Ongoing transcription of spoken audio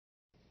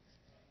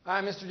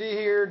Hi, Mr. D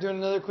here, doing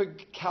another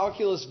quick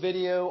calculus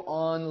video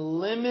on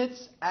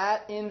limits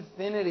at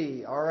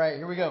infinity. All right,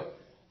 here we go.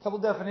 A couple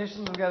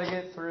definitions we've got to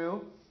get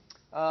through.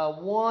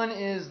 One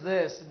is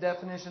this, the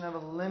definition of a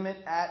limit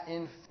at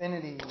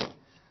infinity.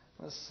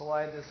 Let's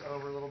slide this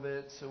over a little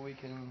bit so we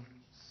can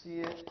see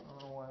it. I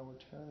don't know why we're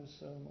turning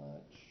so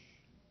much.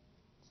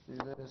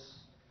 Let's do this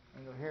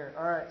and go here.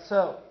 All right,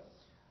 so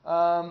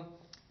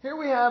here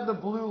we have the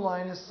blue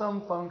line is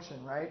some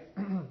function, right?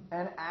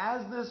 And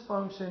as this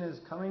function is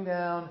coming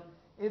down,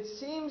 it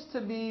seems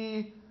to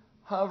be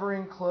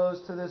hovering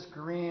close to this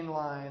green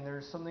line.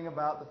 There's something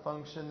about the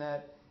function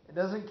that it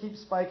doesn't keep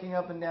spiking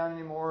up and down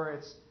anymore.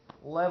 It's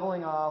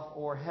leveling off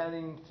or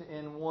heading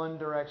in one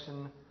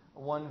direction,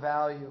 one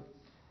value.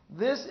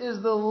 This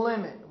is the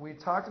limit. We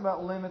talked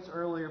about limits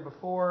earlier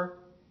before,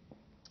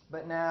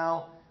 but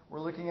now we're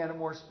looking at it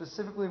more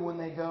specifically when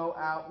they go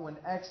out, when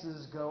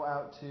x's go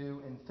out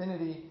to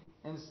infinity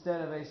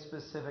instead of a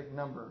specific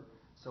number.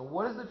 So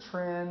what is the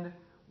trend?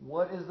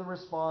 What is the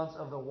response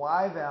of the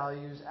y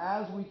values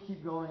as we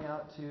keep going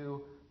out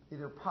to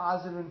either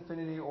positive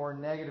infinity or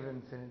negative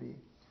infinity?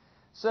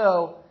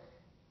 So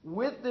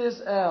with this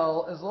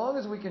L, as long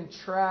as we can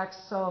track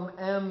some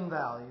m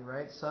value,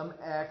 right, some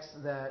x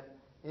that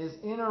is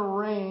in a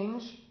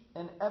range,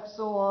 an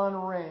epsilon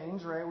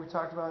range, right? We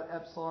talked about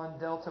epsilon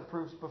delta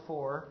proofs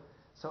before.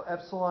 So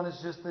epsilon is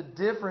just the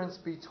difference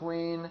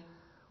between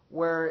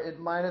where it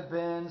might have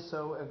been.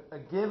 So a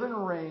given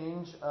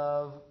range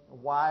of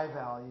y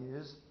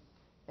values.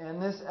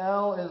 And this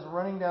L is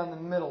running down the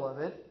middle of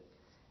it.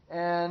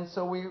 And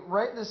so we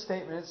write this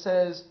statement. It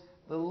says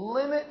the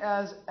limit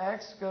as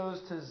x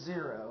goes to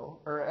 0,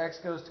 or x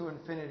goes to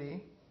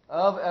infinity,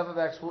 of f of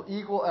x will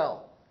equal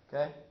L.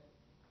 Okay?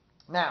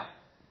 Now,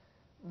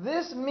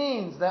 this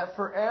means that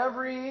for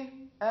every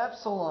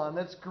epsilon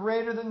that's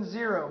greater than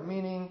 0,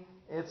 meaning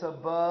it's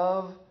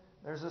above,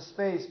 there's a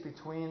space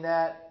between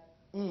that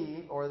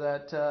E, or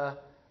that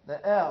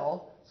the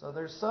L, so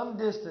there's some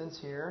distance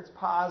here, it's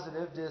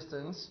positive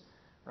distance,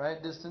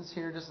 right, distance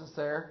here, distance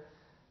there.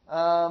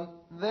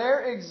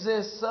 There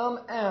exists some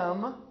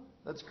m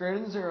that's greater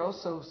than 0,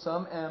 so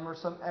some m or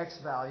some x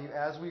value.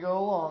 As we go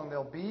along,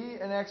 there'll be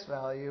an x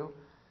value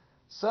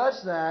such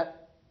that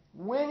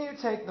when you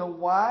take the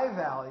y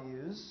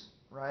values,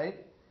 right,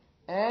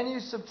 and you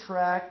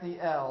subtract the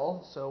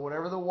L, so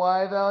whatever the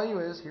y value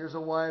is, here's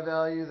a y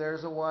value,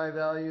 there's a y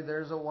value,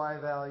 there's a y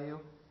value,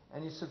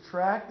 and you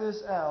subtract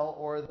this L,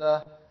 or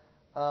the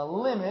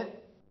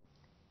limit,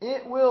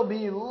 it will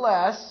be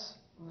less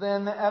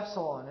than the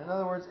epsilon. In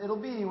other words, it'll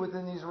be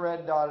within these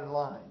red dotted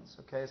lines.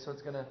 Okay, so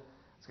it's going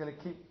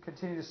to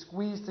continue to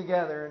squeeze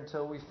together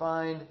until we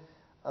find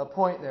a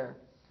point there.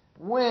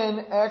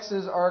 When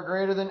x's are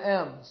greater than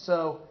m,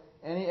 so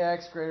any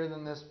x greater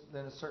than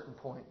a certain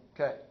point.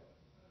 Okay.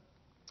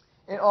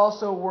 It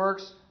also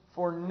works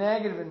for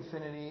negative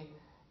infinity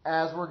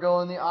as we're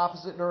going the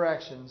opposite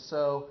direction.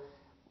 So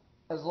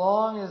as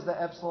long as the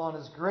epsilon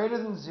is greater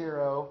than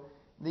 0,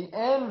 the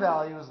n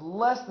value is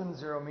less than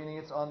 0, meaning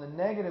it's on the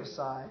negative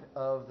side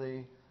of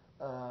the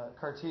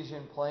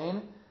Cartesian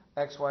plane,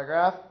 xy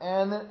graph,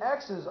 and then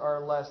x's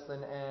are less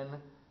than n,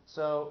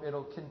 so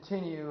it'll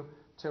continue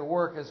to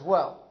work as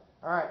well.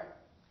 All right,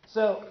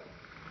 so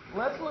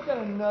let's look at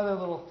another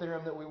little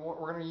theorem that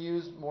we're going to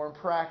use more in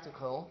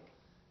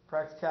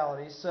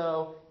practicality.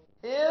 So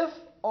if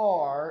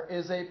R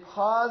is a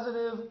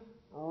positive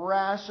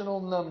rational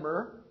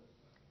number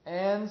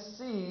and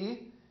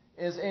C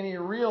is any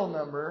real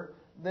number,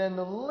 then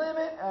the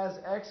limit as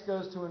x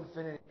goes to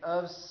infinity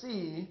of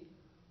C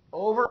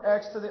over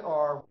x to the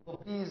R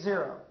will be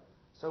 0.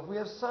 So if we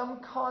have some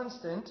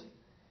constant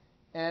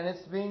and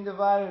it's being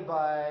divided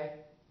by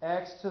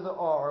x to the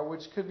R,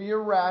 which could be a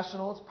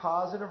rational, it's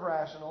positive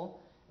rational.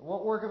 It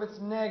won't work if it's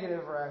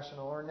negative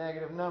rational or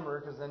negative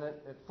number, because then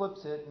it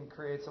flips it and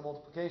creates a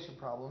multiplication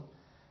problem.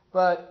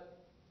 But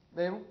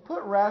they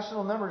put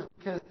rational numbers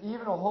because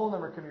even a whole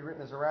number can be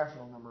written as a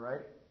rational number,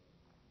 right?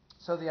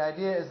 So the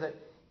idea is that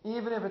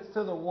even if it's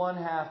to the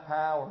 1/2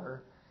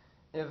 power,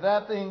 if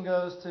that thing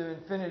goes to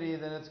infinity,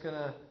 then it's going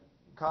to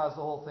cause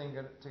the whole thing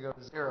to go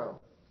to 0.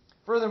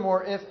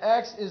 Furthermore, if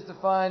x is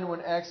defined when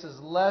x is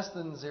less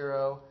than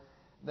 0,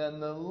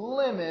 then the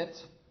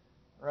limit,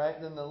 right,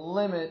 then the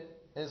limit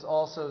is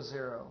also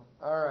 0.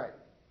 All right.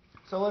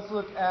 So let's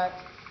look at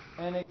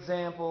an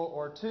example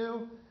or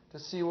two to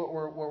see what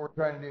we're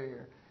trying to do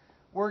here.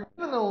 We're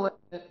given the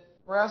limit,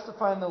 we're asked to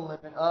find the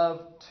limit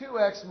of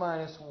 2x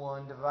minus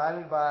 1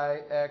 divided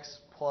by x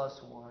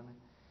plus 1.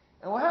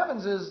 And what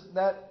happens is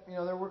that,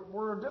 there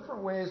were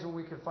different ways when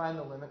we could find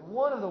the limit.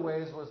 One of the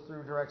ways was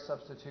through direct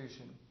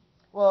substitution.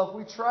 Well, if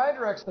we try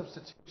direct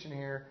substitution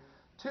here,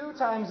 2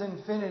 times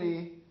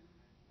infinity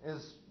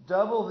is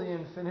double the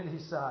infinity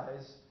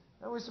size.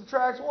 And we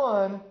subtract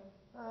 1,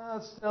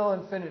 it's still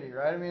infinity,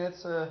 right? I mean,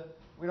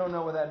 we don't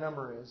know what that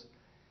number is.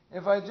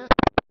 If I just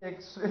take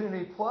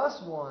infinity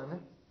plus 1,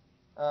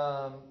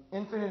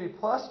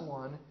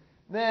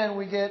 then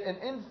we get an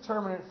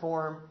indeterminate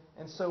form,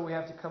 and so we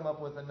have to come up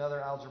with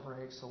another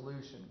algebraic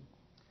solution.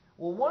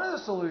 Well, one of the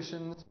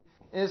solutions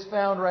is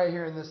found right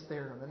here in this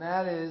theorem. And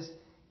that is,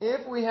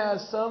 if we have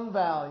some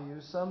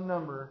value, some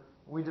number,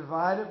 we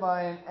divide it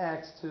by an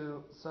x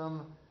to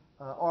some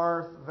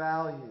r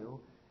value,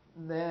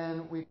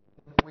 then we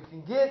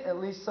can get at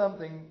least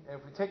something.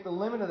 If we take the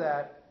limit of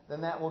that,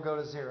 then that will go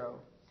to 0.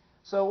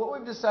 So what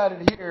we've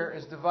decided here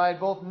is divide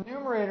both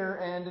numerator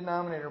and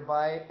denominator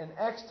by an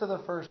x to the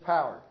first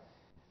power.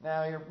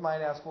 Now you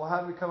might ask, well,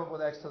 how do we come up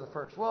with x to the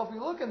first? Well, if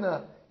you look in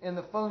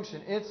the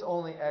function, it's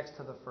only x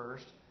to the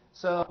first.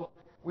 So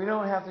we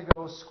don't have to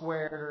go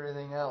squared or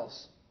anything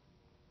else.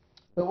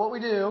 So what we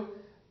do,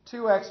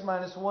 2x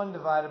minus 1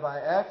 divided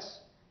by x,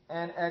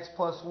 and x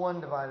plus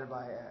 1 divided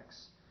by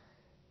x.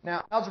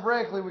 Now,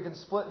 algebraically, we can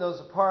split those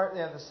apart.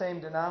 They have the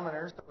same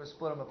denominators, so we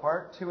split them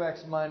apart.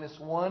 2x minus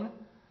 1,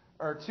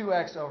 or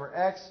 2x over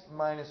x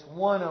minus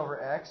 1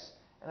 over x.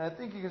 And I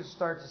think you can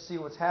start to see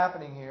what's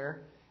happening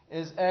here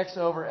is x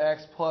over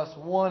x plus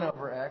 1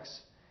 over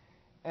x.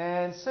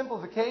 And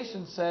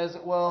simplification says,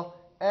 well,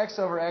 x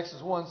over x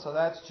is 1, so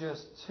that's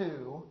just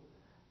 2,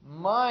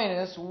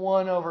 minus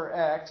 1 over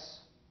x,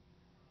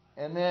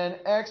 and then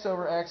x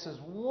over x is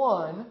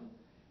 1,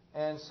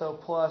 and so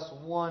plus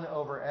 1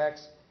 over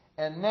x.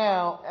 And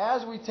now,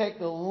 as we take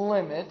the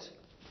limit,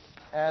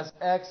 as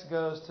x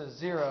goes to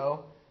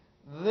 0,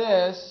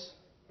 this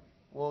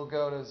will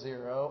go to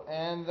 0,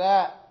 and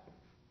that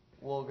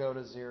will go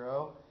to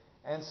 0.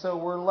 And so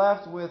we're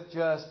left with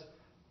just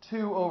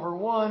 2 over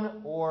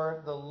 1,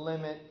 or the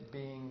limit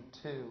being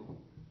 2.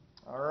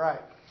 All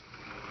right.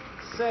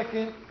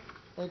 Second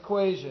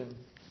equation.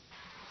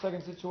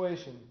 Second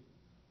situation.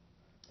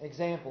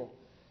 Example.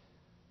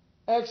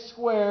 X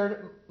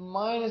squared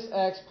minus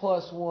x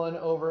plus 1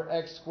 over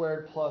x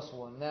squared plus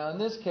 1. Now, in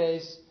this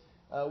case,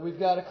 we've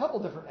got a couple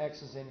different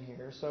x's in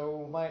here.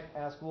 So we might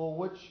ask, well,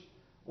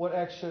 what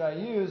x should I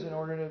use in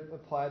order to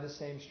apply the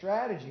same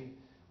strategy?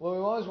 Well, we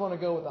always want to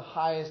go with the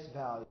highest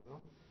value.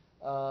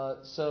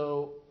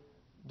 So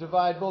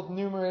divide both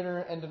numerator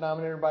and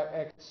denominator by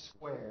x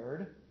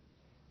squared.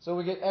 So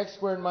we get x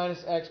squared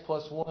minus x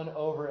plus 1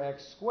 over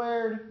x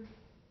squared.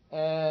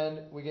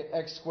 And we get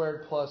x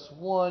squared plus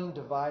 1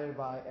 divided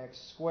by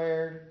x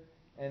squared.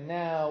 And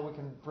now we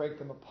can break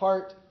them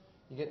apart.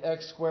 You get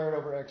x squared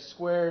over x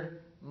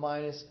squared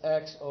minus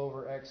x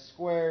over x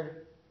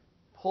squared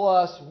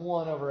plus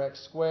 1 over x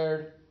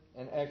squared,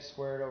 and x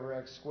squared over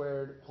x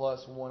squared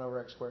plus 1 over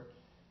x squared.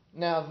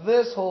 Now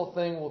this whole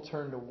thing will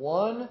turn to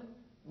 1.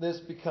 This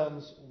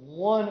becomes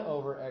 1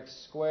 over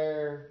x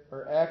squared,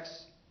 or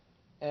x,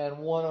 and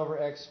 1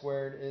 over x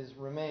squared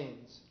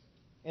remains.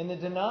 In the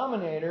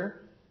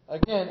denominator,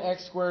 again,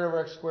 x squared over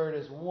x squared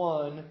is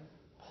 1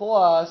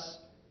 plus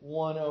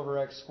 1 over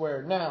x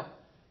squared. Now,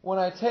 when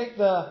I take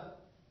the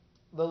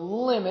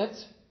limit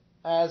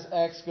as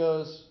x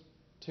goes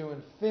to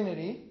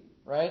infinity,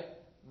 right,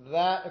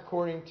 that,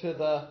 according to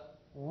the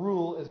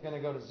rule, is going to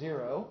go to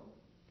 0.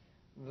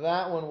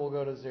 That one will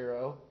go to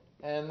 0,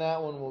 and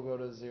that one will go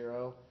to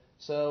 0.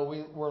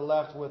 So we're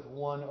left with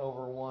 1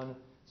 over 1.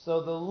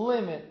 So the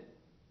limit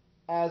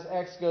as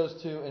x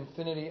goes to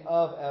infinity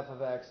of f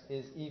of x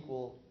is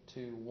equal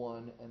to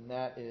 1, and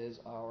that is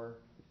our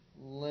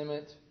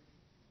limit.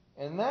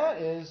 And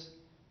that is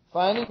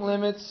finding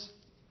limits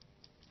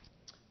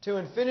to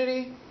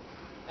infinity.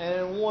 And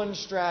in one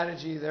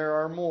strategy, there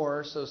are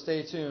more, so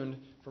stay tuned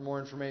for more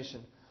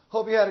information.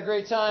 Hope you had a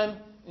great time.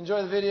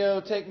 Enjoy the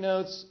video. Take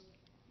notes.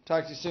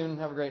 Talk to you soon.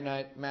 Have a great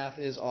night. Math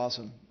is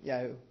awesome.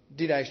 Yahoo.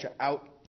 D-Dijkstra out.